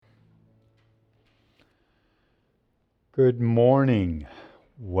Good morning.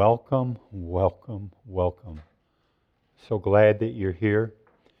 Welcome, welcome, welcome. So glad that you're here.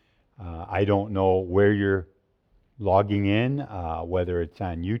 I don't know where you're logging in, whether it's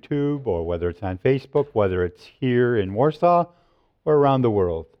on YouTube or whether it's on Facebook, whether it's here in Warsaw or around the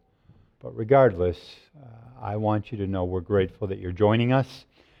world. But regardless, I want you to know we're grateful that you're joining us.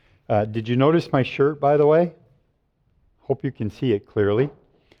 Did you notice my shirt, by the way? Hope you can see it clearly.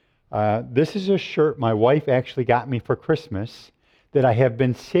 This is a shirt my wife actually got me for Christmas that I have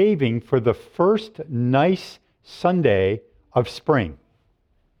been saving for the first nice Sunday of spring.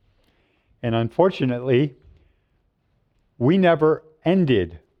 And unfortunately, we never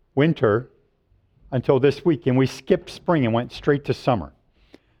ended winter until this week, and we skipped spring and went straight to summer.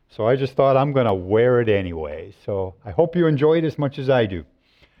 So I just thought I'm going to wear it anyway. So I hope you enjoy it as much as I do.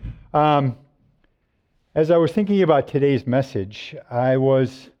 As I was thinking about today's message, I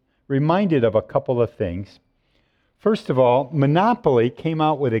was reminded of a couple of things. First of all, Monopoly came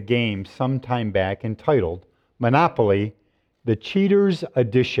out with a game some time back entitled Monopoly, the Cheater's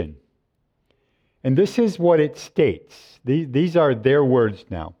Edition. And this is what it states. These are their words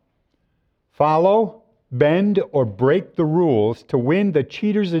now. Follow, bend, or break the rules to win the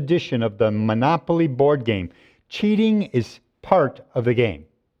Cheater's Edition of the Monopoly board game. Cheating is part of the game.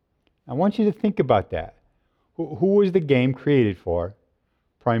 I want you to think about that. Who was the game created for?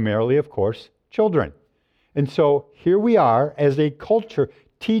 Primarily, of course, children. And so here we are as a culture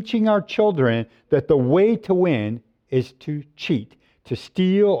teaching our children that the way to win is to cheat, to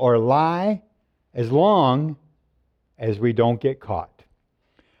steal or lie, as long as we don't get caught.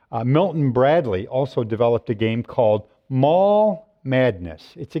 Milton Bradley also developed a game called Mall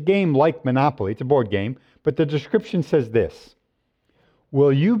Madness. It's a game like Monopoly. It's a board game, but the description says this: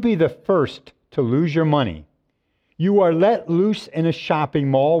 will you be the first to lose your money? You are let loose in a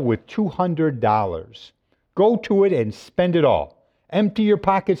shopping mall with $200. Go to it and spend it all. Empty your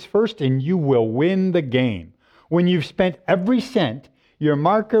pockets first and you will win the game. When you've spent every cent, your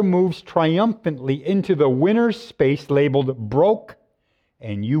marker moves triumphantly into the winner's space labeled broke,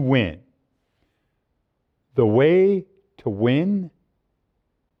 and you win. The way to win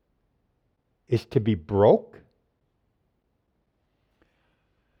is to be broke.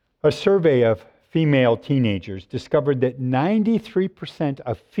 A survey of female teenagers discovered that 93%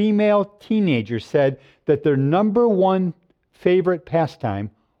 of female teenagers said that their number one favorite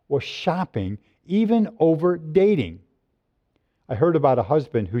pastime was shopping, even over dating. I heard about a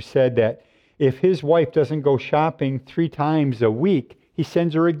husband who said that if his wife doesn't go shopping 3 times a week, he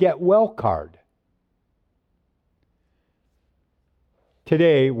sends her a get well card.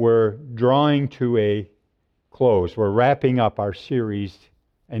 Today, we're drawing to a close. We're wrapping up our series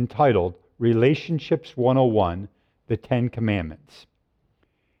entitled Relationships 101, the 10 Commandments.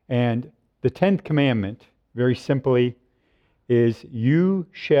 And the 10th commandment, very simply, is you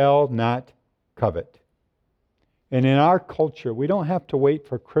shall not covet. And in our culture, we don't have to wait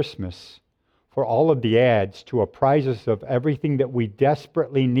for Christmas for all of the ads to apprise us of everything that we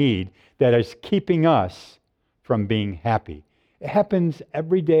desperately need that is keeping us from being happy. It happens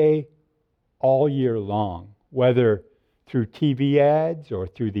every day, all year long, whether through TV ads or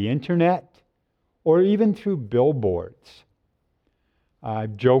through the internet or even through billboards.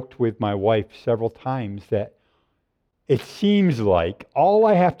 I've joked with my wife several times that it seems like all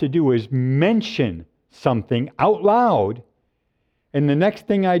I have to do is mention something out loud, and the next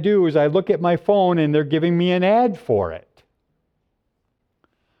thing I do is I look at my phone and they're giving me an ad for it.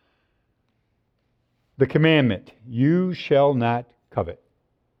 The commandment, you shall not covet.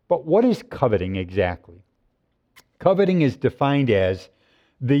 But what is coveting exactly? Coveting is defined as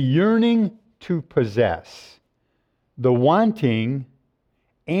the yearning to possess, the wanting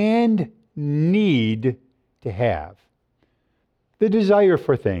and need to have. The desire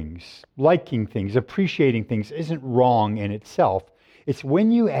for things, liking things, appreciating things isn't wrong in itself. It's when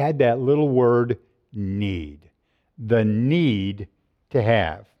you add that little word need, the need to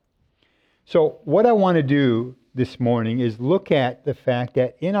have. So what I want to do this morning is look at the fact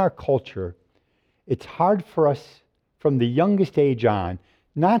that in our culture, it's hard for us from the youngest age on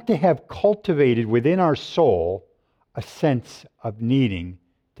not to have cultivated within our soul a sense of needing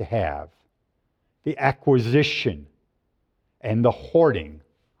to have, the acquisition and the hoarding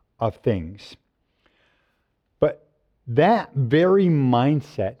of things. But that very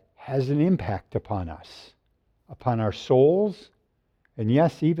mindset has an impact upon us, upon our souls, and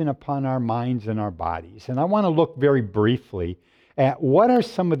yes, even upon our minds and our bodies. And I want to look very briefly at what are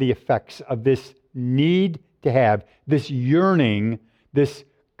some of the effects of this need to have, this yearning, this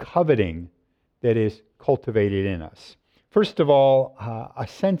coveting that is cultivated in us. First of all, a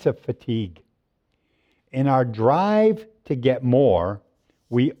sense of fatigue. In our drive to get more,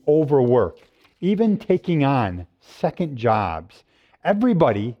 we overwork, even taking on second jobs.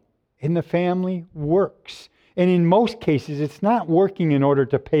 Everybody in the family works. And in most cases, it's not working in order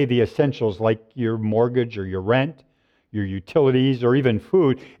to pay the essentials like your mortgage or your rent, your utilities, or even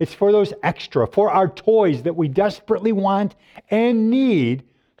food. It's for those extra, for our toys that we desperately want and need.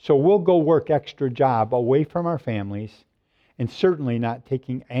 So we'll go work extra job away from our families, and certainly not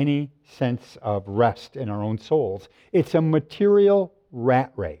taking any sense of rest in our own souls. It's a material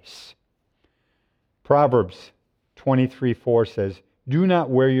rat race. Proverbs 23:4 says, "Do not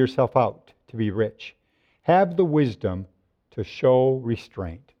wear yourself out to be rich. Have the wisdom to show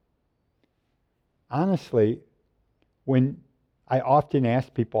restraint." Honestly, when I often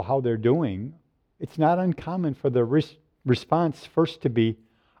ask people how they're doing, it's not uncommon for the response first to be,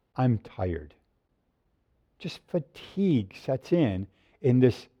 "I'm tired." Just fatigue sets in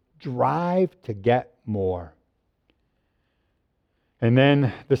this drive to get more. And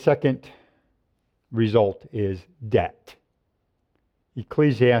then the second result is debt.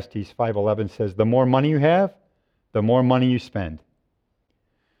 Ecclesiastes 5:11 says, "The more money you have, the more money you spend."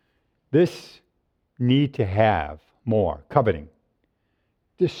 This need to have more, coveting,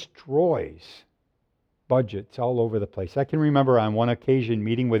 destroys budgets all over the place. I can remember on one occasion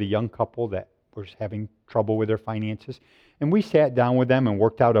meeting with a young couple that was having trouble with their finances, and we sat down with them and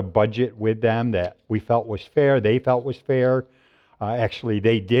worked out a budget with them that we felt was fair, they felt was fair. Actually,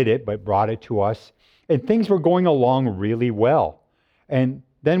 they did it, but brought it to us. And things were going along really well. And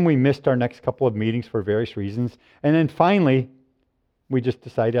then we missed our next couple of meetings for various reasons. And then finally, we just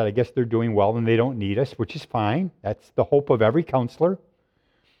decided, I guess they're doing well and they don't need us, which is fine. That's the hope of every counselor.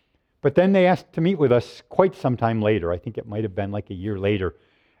 But then they asked to meet with us quite some time later. I think it might have been like a year later.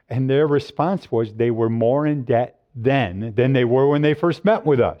 And their response was they were more in debt then than they were when they first met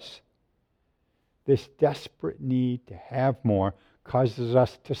with us. This desperate need to have more causes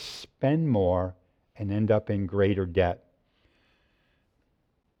us to spend more and end up in greater debt.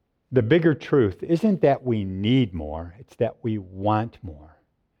 The bigger truth isn't that we need more, it's that we want more.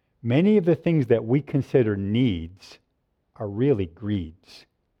 Many of the things that we consider needs are really greeds.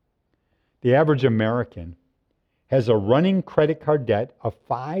 The average American has a running credit card debt of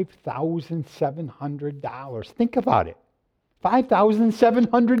 $5,700. Think about it.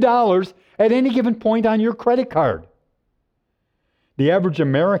 $5,700 at any given point on your credit card. The average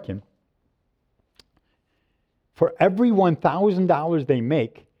American, for every $1,000 they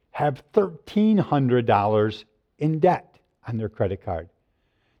make, have $1,300 in debt on their credit card.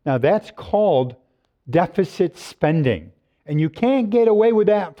 Now that's called deficit spending. And you can't get away with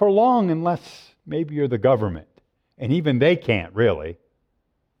that for long unless maybe you're the government. And even they can't really.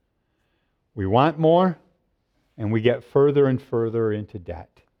 We want more, and we get further and further into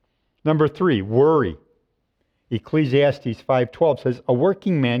debt. Number 3, worry. Ecclesiastes 5:12 says, "A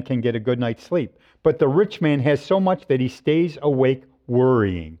working man can get a good night's sleep, but the rich man has so much that he stays awake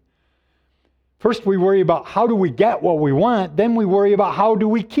worrying." First, we worry about how do we get what we want. Then we worry about how do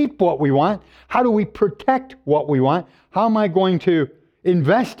we keep what we want. How do we protect what we want? How am I going to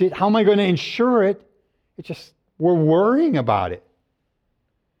invest it? How am I going to insure it? We're worrying about it.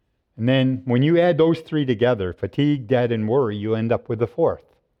 And then when you add those 3 together, fatigue, debt, and worry, you end up with the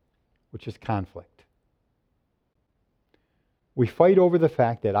 4th, which is conflict. We fight over the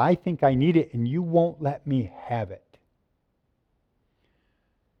fact that I think I need it and you won't let me have it.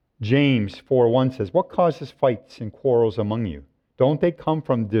 James 4:1 says, "What causes fights and quarrels among you? Don't they come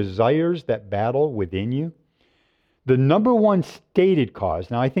from desires that battle within you?" The number one stated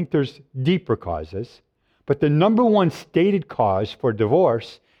cause, now I think there's deeper causes, but the number one stated cause for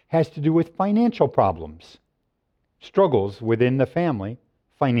divorce has to do with financial problems, struggles within the family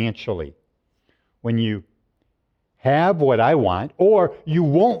financially. When you have what I want, or you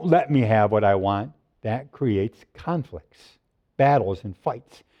won't let me have what I want, that creates conflicts, battles, and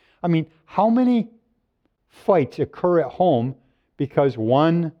fights. I mean, how many fights occur at home because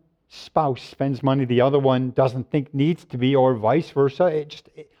one spouse spends money the other one doesn't think needs to be, or vice versa?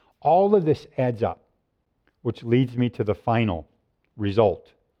 All of this adds up, which leads me to the final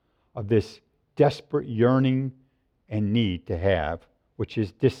result of this desperate yearning and need to have, which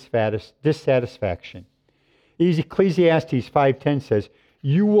is dissatisfaction. Ecclesiastes 5:10 says,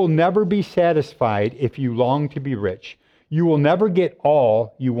 "You will never be satisfied if you long to be rich. You will never get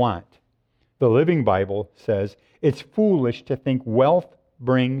all you want." The Living Bible says, "It's foolish to think wealth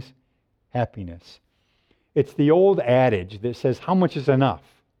brings happiness." It's the old adage that says, how much is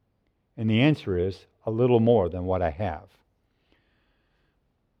enough? And the answer is, a little more than what I have.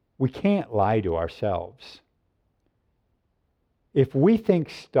 We can't lie to ourselves. If we think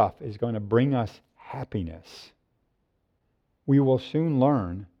stuff is going to bring us happiness, we will soon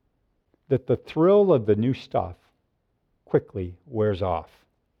learn that the thrill of the new stuff quickly wears off.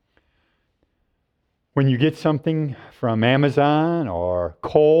 When you get something from Amazon or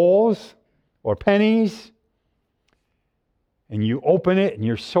Kohl's or Penny's, and you open it and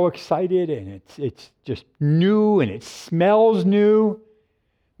you're so excited and it's just new and it smells new.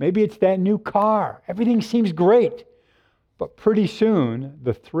 Maybe it's that new car. Everything seems great. But pretty soon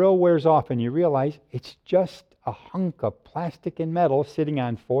the thrill wears off and you realize it's just a hunk of plastic and metal sitting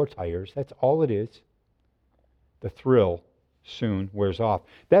on 4 tires. That's all it is. The thrill soon wears off.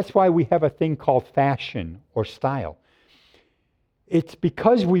 That's why we have a thing called fashion or style. It's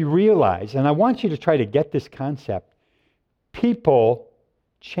because we realize, and I want you to try to get this concept, people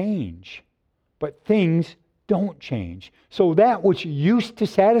change, but things don't change. So that which used to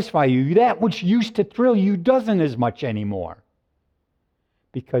satisfy you, that which used to thrill you, doesn't as much anymore.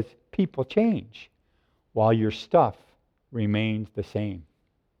 Because people change, while your stuff remains the same.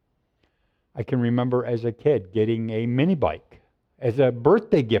 I can remember as a kid getting a mini bike as a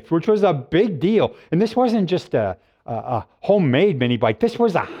birthday gift, which was a big deal. And this wasn't just a homemade mini bike. This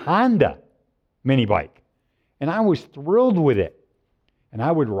was a Honda mini bike. And I was thrilled with it. And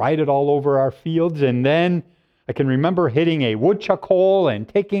I would ride it all over our fields. And then I can remember hitting a woodchuck hole and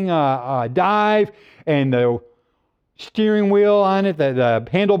taking a dive. And the steering wheel on it, the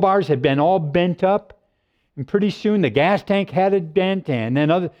handlebars had been all bent up. And pretty soon the gas tank had a dent. And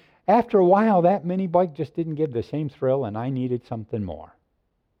then after a while, that mini bike just didn't give the same thrill. And I needed something more.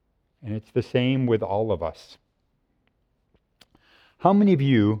 And it's the same with all of us. How many of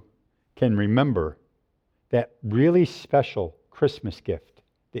you can remember that really special Christmas gift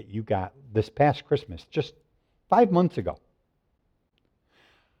that you got this past Christmas, just 5 months ago?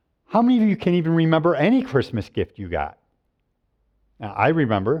 How many of you can even remember any Christmas gift you got? Now, I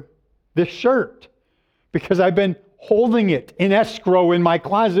remember this shirt because I've been holding it in escrow in my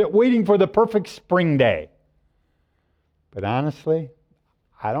closet waiting for the perfect spring day. But honestly,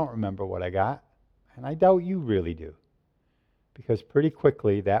 I don't remember what I got, and I doubt you really do. Because pretty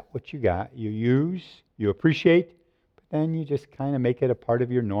quickly, that what you got, you use, you appreciate, but then you just kind of make it a part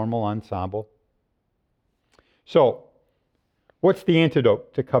of your normal ensemble. So, what's the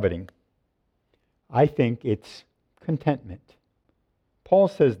antidote to coveting? I think it's contentment. Paul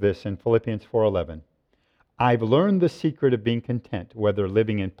says this in Philippians 4:11. I've learned the secret of being content, whether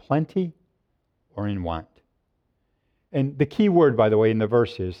living in plenty or in want. And the key word, by the way, in the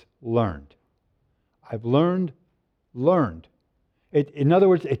verse is learned. I've learned. In other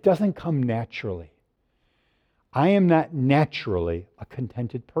words, it doesn't come naturally. I am not naturally a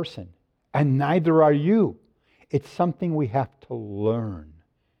contented person, and neither are you. It's something we have to learn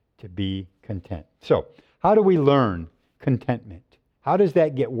to be content. So, how do we learn contentment? How does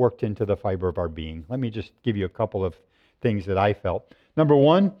that get worked into the fiber of our being? Let me just give you a couple of things that I felt. Number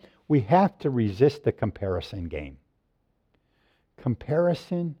one, we have to resist the comparison game.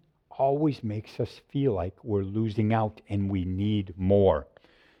 Comparison always makes us feel like we're losing out and we need more.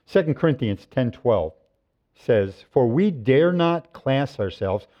 2 Corinthians 10:12 says, "For we dare not class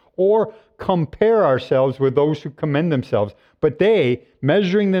ourselves or compare ourselves with those who commend themselves, but they,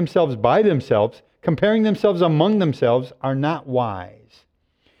 measuring themselves by themselves, comparing themselves among themselves, are not wise."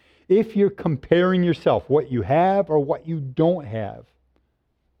 If you're comparing yourself, what you have or what you don't have,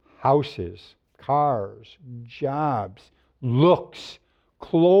 houses, cars, jobs, looks,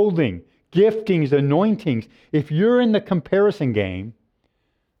 clothing, giftings, anointings, if you're in the comparison game,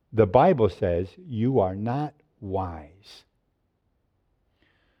 the Bible says you are not wise.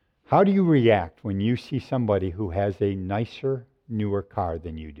 How do you react when you see somebody who has a nicer, newer car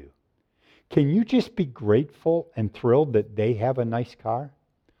than you do? Can you just be grateful and thrilled that they have a nice car?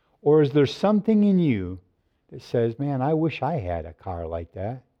 Or is there something in you that says, man, I wish I had a car like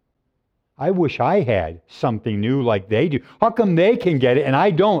that? I wish I had something new like they do. How come they can get it and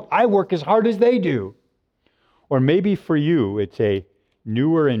I don't? I work as hard as they do. Or maybe for you, it's a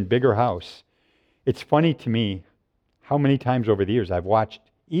newer and bigger house. It's funny to me how many times over the years I've watched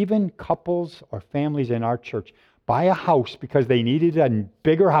even couples or families in our church buy a house because they needed a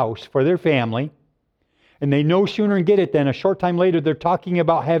bigger house for their family. And they no sooner get it than a short time later they're talking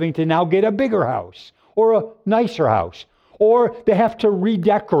about having to now get a bigger house or a nicer house. Or they have to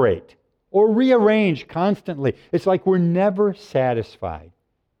redecorate or rearrange constantly. It's like we're never satisfied.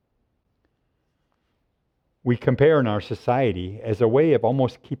 We compare in our society as a way of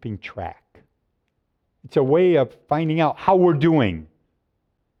almost keeping track. It's a way of finding out how we're doing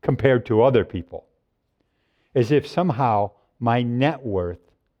compared to other people. As if somehow my net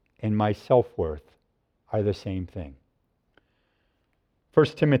worth and my self-worth are the same thing.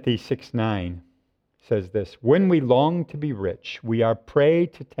 1 Timothy 6:9 says this: when we long to be rich, we are prey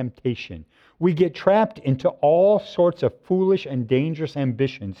to temptation. We get trapped into all sorts of foolish and dangerous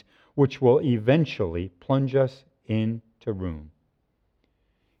ambitions, which will eventually plunge us into ruin.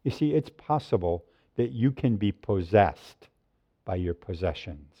 You see, it's possible that you can be possessed by your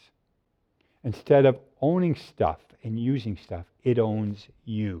possessions. Instead of owning stuff and using stuff, it owns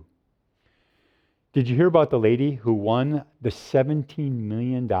you. Did you hear about the lady who won the $17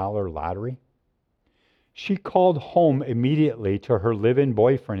 million lottery? She called home immediately to her live-in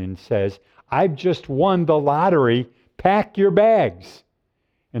boyfriend and says, "I've just won the lottery. Pack your bags."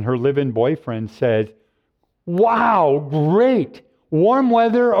 And her live-in boyfriend said, "Wow, great. Warm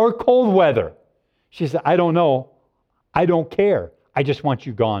weather or cold weather?" She said, "I don't know. I don't care. I just want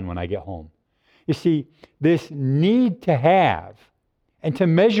you gone when I get home." You see, this need to have and to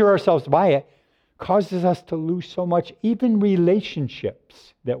measure ourselves by it causes us to lose so much, even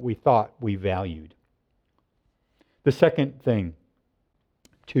relationships that we thought we valued. The second thing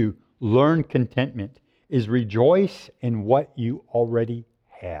to learn contentment is rejoice in what you already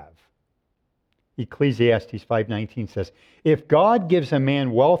have. Ecclesiastes 5:19 says, "If God gives a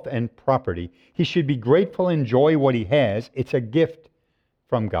man wealth and property, he should be grateful and enjoy what he has. It's a gift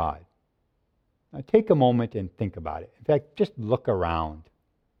from God." Now take a moment and think about it. In fact, just look around.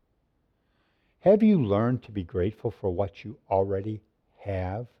 Have you learned to be grateful for what you already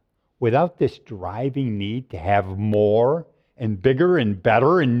have without this driving need to have more and bigger and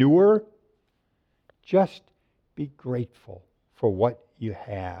better and newer? Just be grateful for what you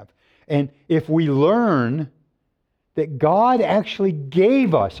have. And if we learn that God actually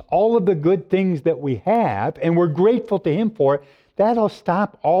gave us all of the good things that we have, and we're grateful to Him for it, that'll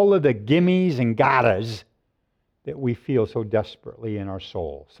stop all of the gimmies and gottas that we feel so desperately in our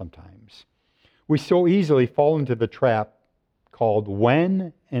soul sometimes. We so easily fall into the trap called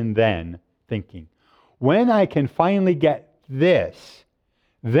when and then thinking. When I can finally get this,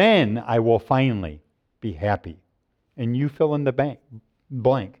 then I will finally be happy. And you fill in the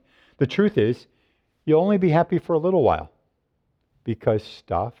blank. The truth is, you'll only be happy for a little while because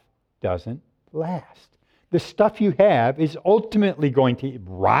stuff doesn't last. The stuff you have is ultimately going to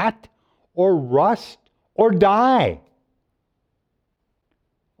rot or rust or die.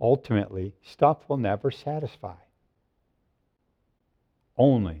 Ultimately, stuff will never satisfy.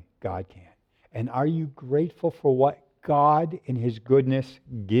 Only God can. And are you grateful for what God in His goodness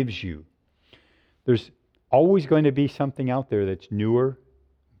gives you? There's always going to be something out there that's newer,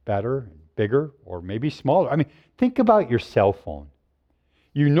 better, bigger, or maybe smaller. I mean, think about your cell phone.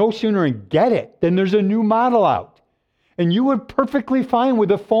 You no sooner get it than there's a new model out. And you were perfectly fine with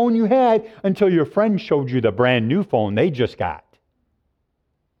the phone you had until your friend showed you the brand new phone they just got.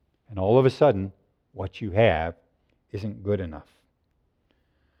 And all of a sudden, what you have isn't good enough.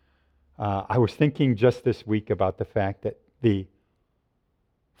 I was thinking just this week about the fact that the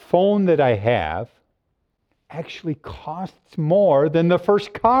phone that I have actually costs more than the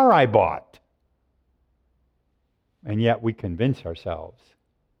first car I bought. And yet we convince ourselves,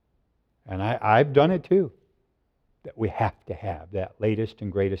 and I've done it too, that we have to have that latest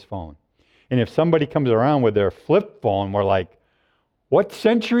and greatest phone. And if somebody comes around with their flip phone, we're like, what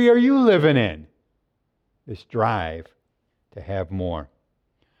century are you living in? This drive to have more.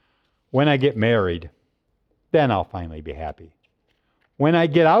 When I get married, then I'll finally be happy. When I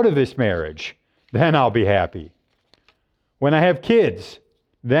get out of this marriage, then I'll be happy. When I have kids,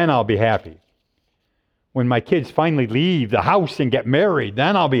 then I'll be happy. When my kids finally leave the house and get married,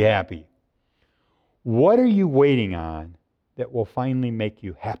 then I'll be happy. What are you waiting on that will finally make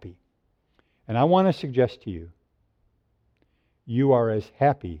you happy? And I want to suggest to you, you are as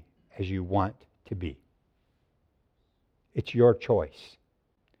happy as you want to be. It's your choice.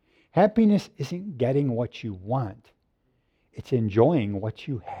 Happiness isn't getting what you want. It's enjoying what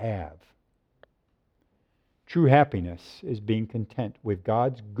you have. True happiness is being content with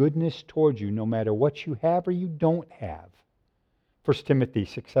God's goodness towards you no matter what you have or you don't have. 1 Timothy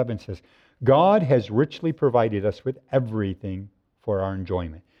 6:7 says, God has richly provided us with everything for our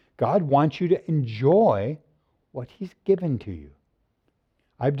enjoyment. God wants you to enjoy what He's given to you.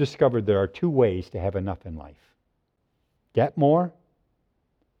 I've discovered there are two ways to have enough in life. Get more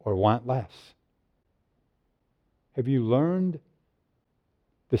or want less. Have you learned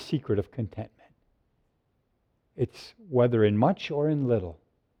the secret of contentment? It's whether in much or in little.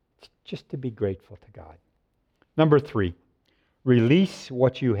 It's just to be grateful to God. Number 3, release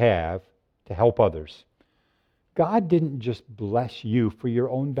what you have to help others. God didn't just bless you for your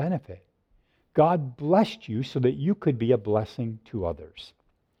own benefit. God blessed you so that you could be a blessing to others.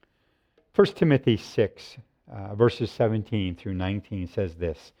 1 Timothy 6, verses 17 through 19 says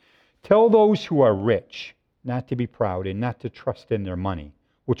this, Tell those who are rich not to be proud and not to trust in their money,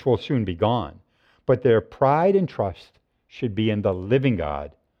 which will soon be gone, but their pride and trust should be in the living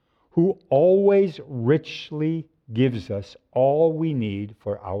God, who always richly gives us all we need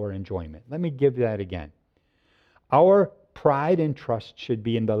for our enjoyment. Let me give that again. Our pride and trust should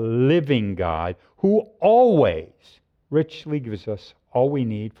be in the living God, who always richly gives us all we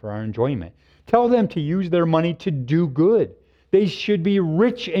need for our enjoyment. Tell them to use their money to do good. They should be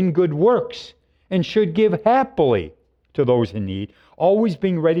rich in good works and should give happily to those in need, always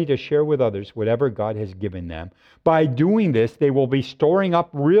being ready to share with others whatever God has given them. By doing this, they will be storing up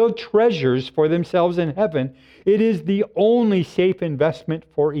real treasures for themselves in heaven. It is the only safe investment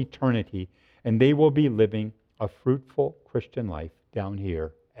for eternity, and they will be living a fruitful Christian life down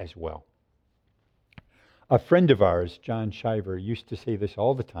here as well. A friend of ours, John Shiver, used to say this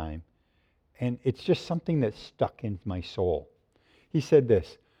all the time, and it's just something that stuck in my soul. He said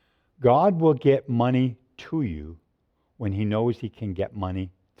this: God will get money to you when he knows he can get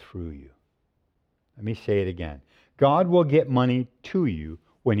money through you. Let me say it again. God will get money to you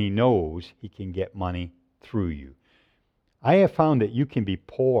when he knows he can get money through you. I have found that you can be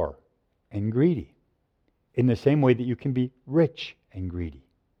poor and greedy in the same way that you can be rich and greedy.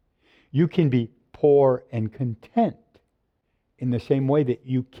 You can be poor and content in the same way that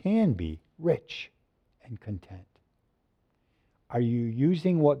you can be rich and content. Are you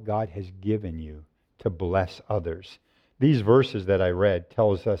using what God has given you to bless others? These verses that I read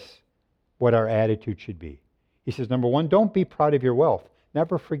tells us what our attitude should be. He says, number one, don't be proud of your wealth.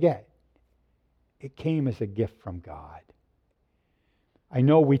 Never forget, it came as a gift from God. I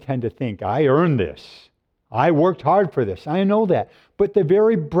know we tend to think, I earned this. I worked hard for this. I know that. But the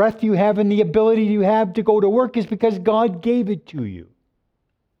very breath you have and the ability you have to go to work is because God gave it to you.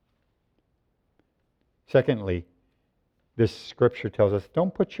 Secondly, this scripture tells us,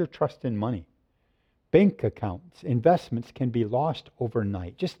 don't put your trust in money. Bank accounts, investments can be lost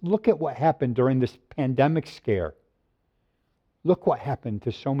overnight. Just look at what happened during this pandemic scare. Look what happened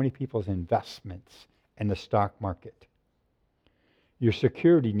to so many people's investments in the stock market. Your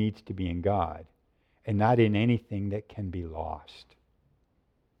security needs to be in God and not in anything that can be lost.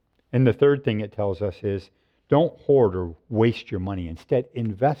 And the third thing it tells us is, don't hoard or waste your money. Instead,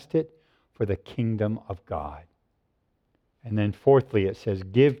 invest it for the kingdom of God. And then fourthly, it says,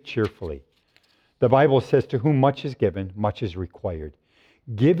 give cheerfully. The Bible says, to whom much is given, much is required.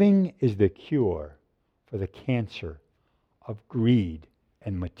 Giving is the cure for the cancer of greed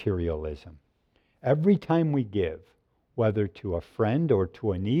and materialism. Every time we give, whether to a friend or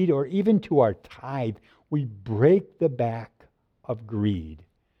to a need or even to our tithe, we break the back of greed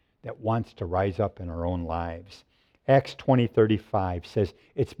that wants to rise up in our own lives. Acts 20:35 says,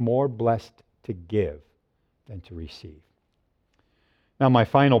 it's more blessed to give than to receive. Now, my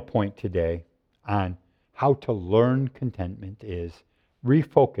final point today on how to learn contentment is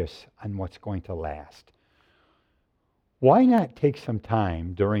refocus on what's going to last. Why not take some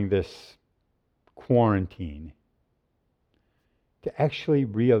time during this quarantine to actually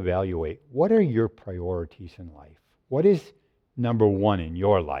reevaluate what are your priorities in life? What is number one in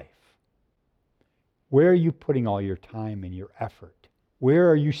your life? Where are you putting all your time and your effort? Where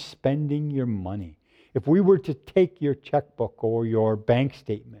are you spending your money? If we were to take your checkbook or your bank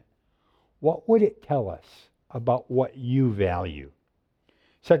statement, what would it tell us about what you value?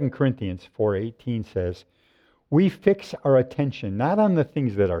 2 Corinthians 4:18 says, we fix our attention not on the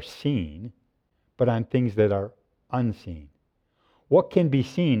things that are seen, but on things that are unseen. What can be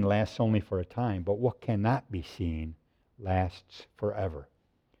seen lasts only for a time, but what cannot be seen lasts forever.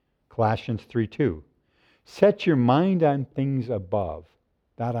 Colossians 3:2, set your mind on things above,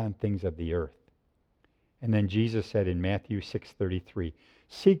 not on things of the earth. And then Jesus said in Matthew 6:33,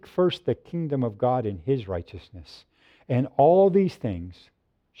 seek first the kingdom of God and his righteousness, and all these things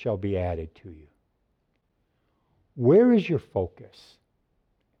shall be added to you. Where is your focus?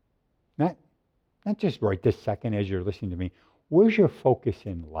 Not just right this second as you're listening to me. Where's your focus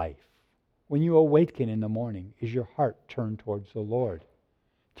in life? When you awaken in the morning, is your heart turned towards the Lord?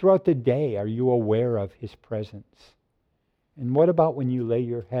 Throughout the day, are you aware of his presence? And what about when you lay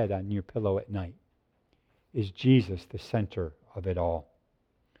your head on your pillow at night? Is Jesus the center of it all?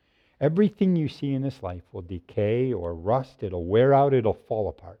 Everything you see in this life will decay or rust. It'll wear out. It'll fall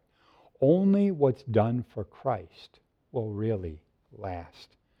apart. Only what's done for Christ will really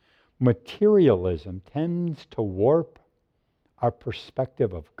last. Materialism tends to warp our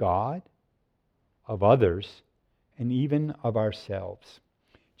perspective of God, of others, and even of ourselves.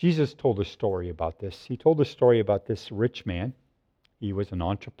 Jesus told a story about this. He told a story about this rich man. He was an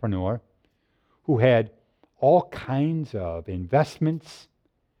entrepreneur who had all kinds of investments.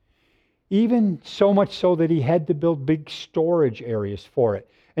 Even so much so that he had to build big storage areas for it.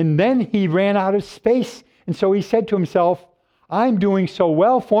 And then he ran out of space. And so he said to himself, I'm doing so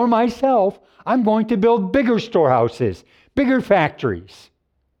well for myself, I'm going to build bigger storehouses, bigger factories.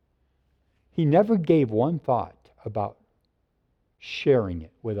 He never gave one thought about sharing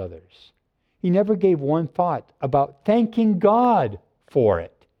it with others. He never gave one thought about thanking God for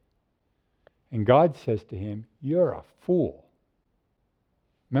it. And God says to him, you're a fool.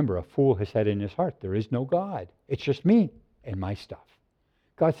 Remember, a fool has said in his heart, there is no God. It's just me and my stuff.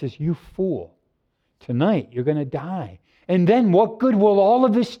 God says, you fool. Tonight you're going to die. And then what good will all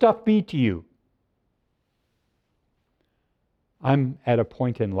of this stuff be to you? I'm at a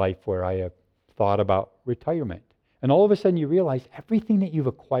point in life where I have thought about retirement. And all of a sudden you realize everything that you've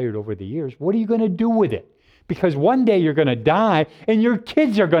acquired over the years, what are you going to do with it? Because one day you're going to die and your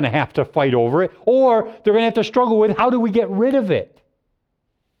kids are going to have to fight over it, or they're going to have to struggle with how do we get rid of it?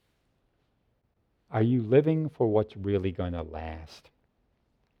 Are you living for what's really going to last?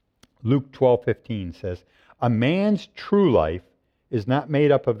 Luke 12:15 says, a man's true life is not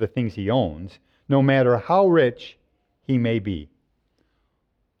made up of the things he owns, no matter how rich he may be.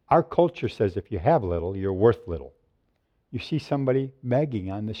 Our culture says if you have little, you're worth little. You see somebody begging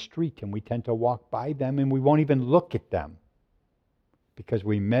on the street and we tend to walk by them and we won't even look at them because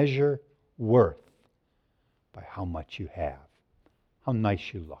we measure worth by how much you have, how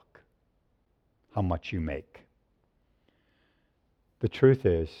nice you look, how much you make. The truth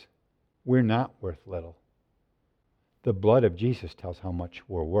is, we're not worth little. The blood of Jesus tells how much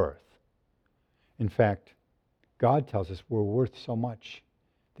we're worth. In fact, God tells us we're worth so much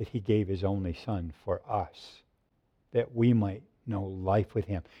that he gave his only Son for us, that we might know life with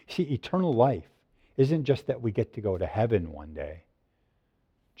him. See, eternal life isn't just that we get to go to heaven one day.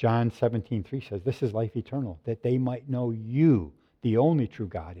 John 17:3 says, this is life eternal, that they might know you, the only true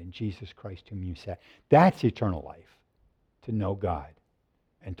God, and Jesus Christ whom you sent. That's eternal life, to know God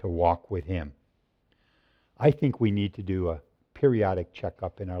and to walk with him. I think we need to do a periodic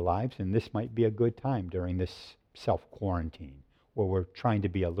checkup in our lives, and this might be a good time during this self-quarantine where we're trying to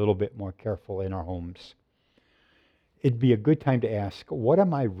be a little bit more careful in our homes. It'd be a good time to ask, what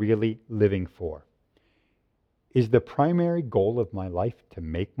am I really living for? Is the primary goal of my life to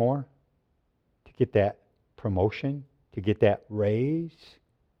make more? To get that promotion? To get that raise?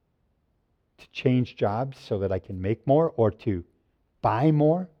 To change jobs so that I can make more? Or to buy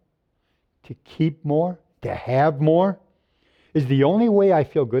more? To keep more? To have more? Is the only way I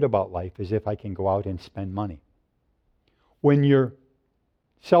feel good about life is if I can go out and spend money? When you're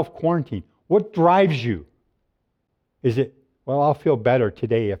self-quarantined, what drives you? Is it, well, I'll feel better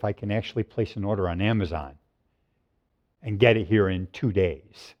today if I can actually place an order on Amazon and get it here in 2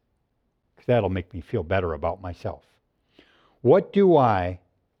 days? Because that'll make me feel better about myself. What do I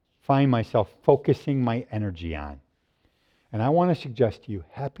find myself focusing my energy on? And I want to suggest to you,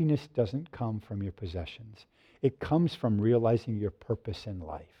 happiness doesn't come from your possessions. It comes from realizing your purpose in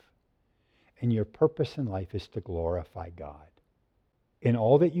life. And your purpose in life is to glorify God in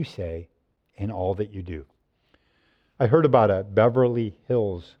all that you say, in all that you do. I heard about a Beverly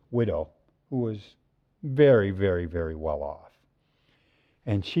Hills widow who was very, very, very well off.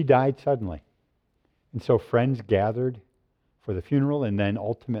 And she died suddenly. And so friends gathered for the funeral and then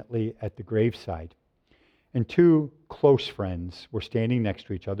ultimately at the graveside. And two close friends were standing next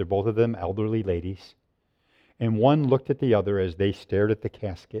to each other, both of them elderly ladies. And one looked at the other as they stared at the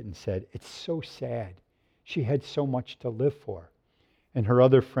casket and said, it's so sad. She had so much to live for. And her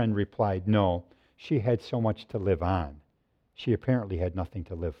other friend replied, no, she had so much to live on. She apparently had nothing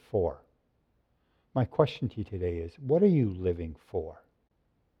to live for. My question to you today is, what are you living for?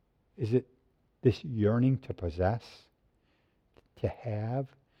 Is it this yearning to possess, to have,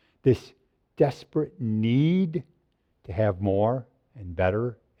 this desperate need to have more and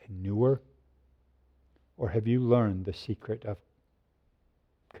better and newer? Or have you learned the secret of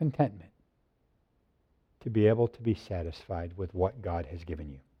contentment, to be able to be satisfied with what God has given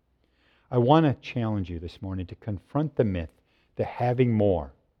you? I want to challenge you this morning to confront the myth that having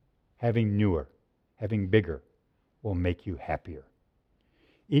more, having newer, having bigger will make you happier.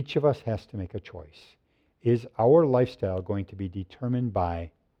 Each of us has to make a choice. Is our lifestyle going to be determined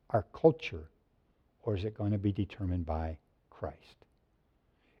by our culture, or is it going to be determined by Christ?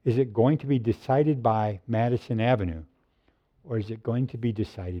 Is it going to be decided by Madison Avenue, or is it going to be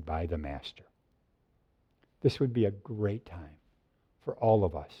decided by the Master? This would be a great time for all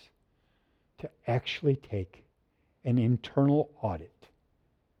of us to actually take an internal audit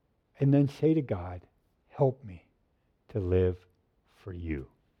and then say to God, help me to live for you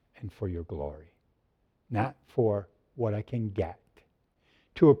and for your glory, not for what I can get,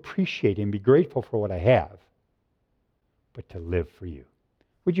 to appreciate and be grateful for what I have, but to live for you.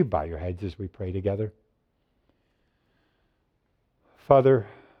 Would you bow your heads as we pray together? Father,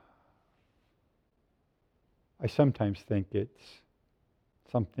 I sometimes think it's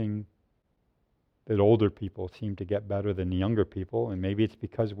something that older people seem to get better than the younger people, and maybe it's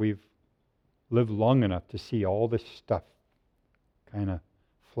because we've lived long enough to see all this stuff kind of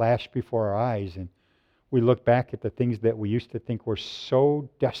flash before our eyes, and we look back at the things that we used to think were so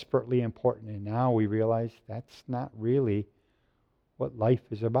desperately important, and now we realize that's not really what life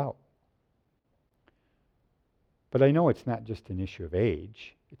is about. But I know it's not just an issue of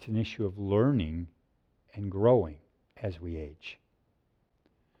age, it's an issue of learning and growing as we age.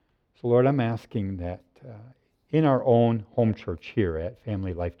 So Lord, I'm asking that in our own home church here at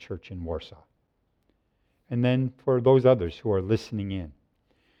Family Life Church in Warsaw, and then for those others who are listening in,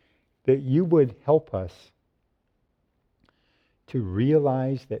 that you would help us to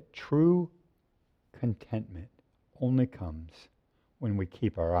realize that true contentment only comes when we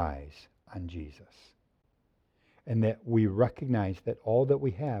keep our eyes on Jesus. And that we recognize that all that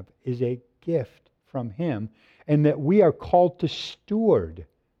we have is a gift from Him, and that we are called to steward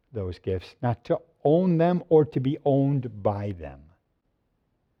those gifts, not to own them or to be owned by them.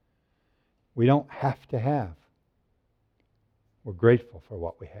 We don't have to have. We're grateful for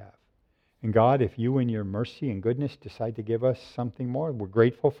what we have. And God, if you in your mercy and goodness decide to give us something more, we're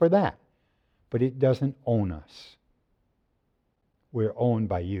grateful for that. But it doesn't own us. We're owned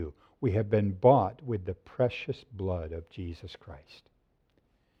by you. We have been bought with the precious blood of Jesus Christ.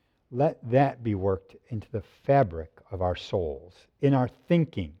 Let that be worked into the fabric of our souls, in our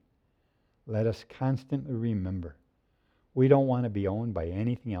thinking. Let us constantly remember, we don't want to be owned by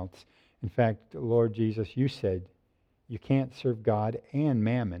anything else. In fact, Lord Jesus, you said you can't serve God and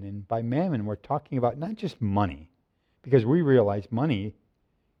mammon. And by mammon, we're talking about not just money, because we realize money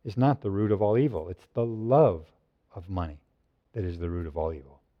is not the root of all evil. It's the love of money that is the root of all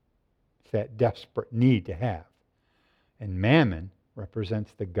evil. It's that desperate need to have. And mammon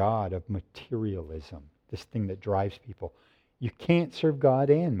represents the god of materialism, this thing that drives people. You can't serve God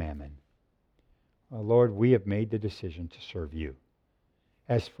and mammon. Well, Lord, we have made the decision to serve you.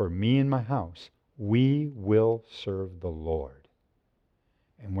 As for me and my house, we will serve the Lord.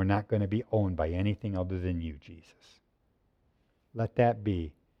 And we're not going to be owned by anything other than you, Jesus. Let that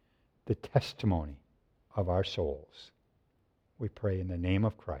be the testimony of our souls. We pray in the name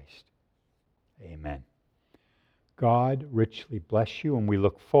of Christ. Amen. God richly bless you, and we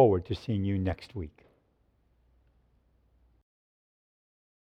look forward to seeing you next week.